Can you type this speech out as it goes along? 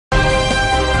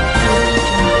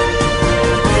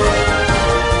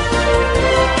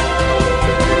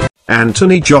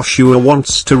Anthony Joshua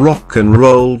wants to rock and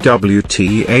roll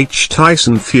WTH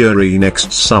Tyson Fury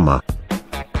next summer.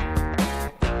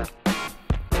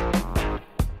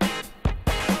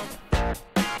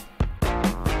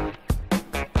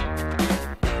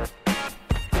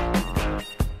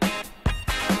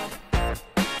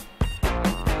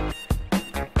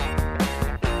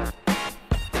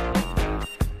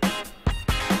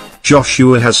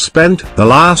 Joshua has spent the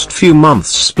last few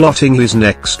months plotting his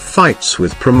next fights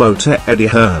with promoter Eddie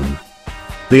Hearn.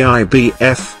 The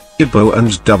IBF, IBO and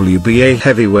WBA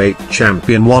heavyweight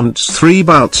champion wants 3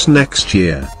 bouts next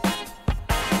year.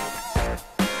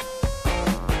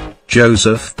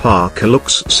 Joseph Parker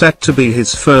looks set to be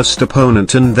his first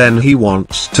opponent, and then he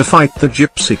wants to fight the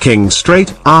Gypsy King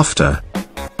straight after.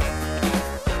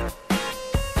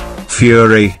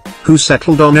 Fury, who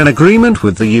settled on an agreement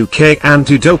with the UK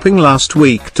anti-doping last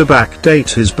week to backdate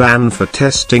his ban for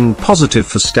testing positive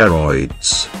for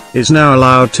steroids, is now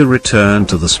allowed to return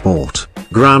to the sport,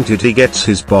 granted he gets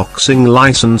his boxing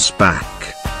license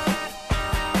back.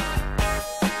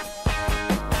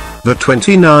 The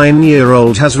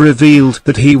 29-year-old has revealed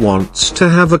that he wants to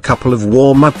have a couple of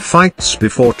warm-up fights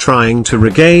before trying to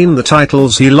regain the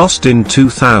titles he lost in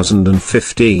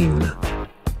 2015.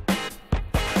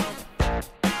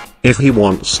 If he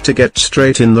wants to get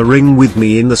straight in the ring with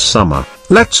me in the summer,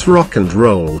 let's rock and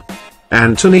roll.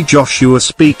 Anthony Joshua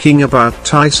speaking about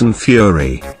Tyson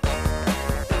Fury.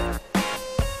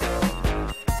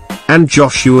 And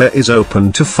Joshua is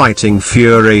open to fighting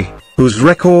Fury, whose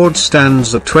record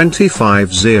stands at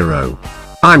 25-0.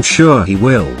 I'm sure he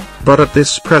will, but at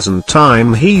this present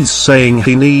time he's saying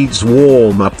he needs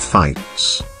warm-up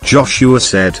fights, Joshua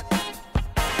said.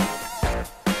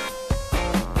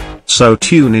 So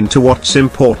tune into what's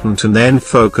important and then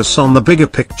focus on the bigger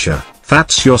picture.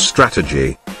 That's your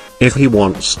strategy. If he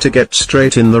wants to get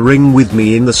straight in the ring with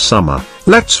me in the summer,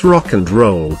 let's rock and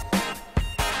roll.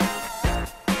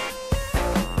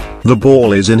 The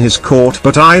ball is in his court,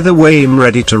 but either way I'm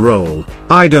ready to roll.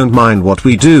 I don't mind what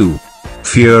we do.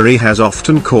 Fury has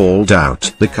often called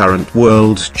out the current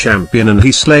world champion, and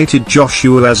he slated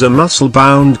Joshua as a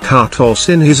muscle-bound cart horse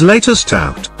in his latest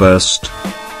outburst.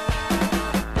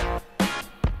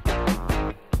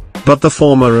 But the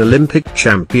former Olympic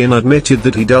champion admitted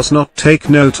that he does not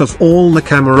take note of all the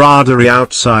camaraderie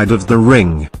outside of the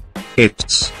ring.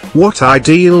 It's what I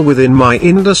deal with in my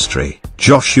industry,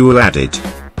 Joshua added.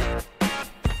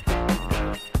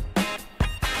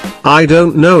 I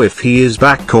don't know if he is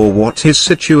back or what his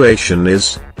situation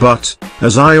is, but,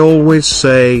 as I always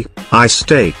say, I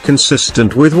stay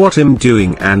consistent with what I'm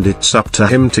doing, and it's up to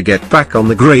him to get back on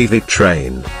the gravy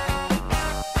train.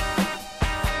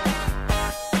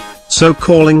 So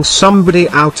calling somebody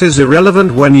out is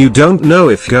irrelevant when you don't know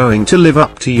if you're going to live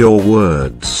up to your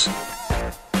words.